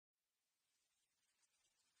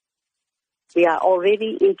We are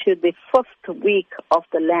already into the first week of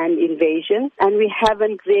the land invasion, and we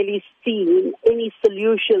haven't really seen any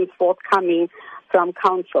solutions forthcoming from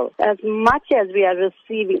council. As much as we are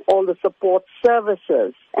receiving all the support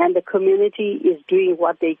services and the community is doing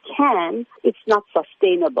what they can, it's not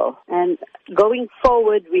sustainable. And going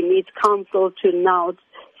forward, we need council to now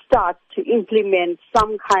start to implement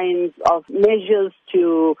some kinds of measures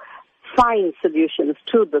to find solutions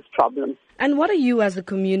to this problem. And what are you as a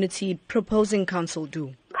community proposing council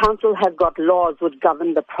do? Council has got laws which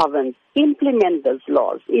govern the province. Implement those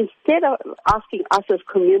laws. Instead of asking us as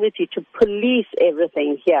community to police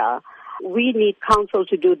everything here, we need council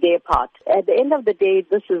to do their part. At the end of the day,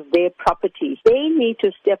 this is their property. They need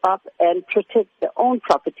to step up and protect their own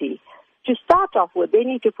property. To start off with, they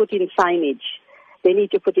need to put in signage. They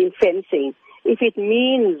need to put in fencing. If it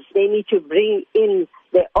means they need to bring in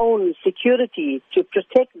their own security to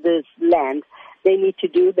protect this land, they need to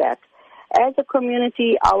do that. As a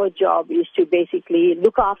community, our job is to basically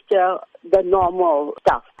look after the normal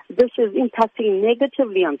stuff. This is impacting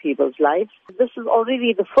negatively on people's lives. This is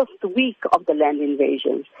already the first week of the land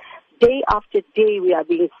invasions. Day after day, we are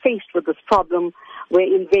being faced with this problem where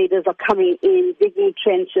invaders are coming in, digging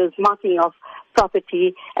trenches, marking off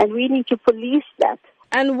property, and we need to police that.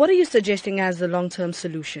 And what are you suggesting as a long-term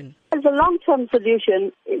solution? As a long-term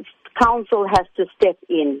solution, council has to step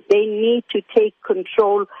in. They need to take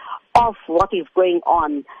control of what is going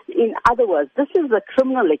on. In other words, this is a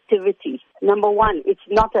criminal activity. Number one, it's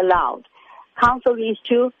not allowed. Council needs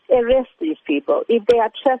to arrest these people. If they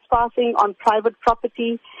are trespassing on private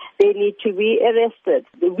property, they need to be arrested.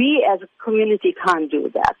 We as a community can't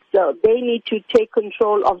do that. So they need to take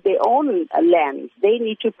control of their own lands. They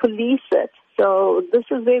need to police it. So this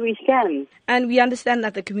is where we stand. And we understand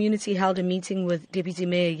that the community held a meeting with Deputy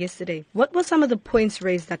Mayor yesterday. What were some of the points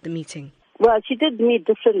raised at the meeting? Well, she did meet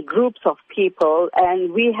different groups of people,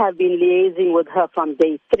 and we have been liaising with her from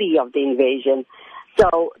day 3 of the invasion.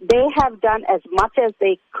 So they have done as much as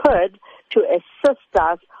they could to assist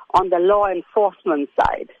us on the law enforcement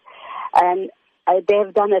side. And they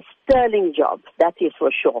have done a sterling job, that is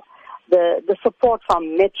for sure. The support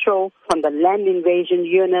from Metro, from the land invasion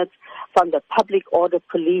units, from the public order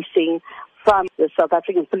policing, from the South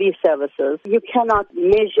African police services, you cannot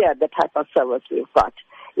measure the type of service we've got.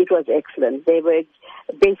 It was excellent. They were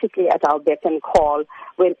basically at our beck and call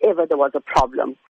whenever there was a problem.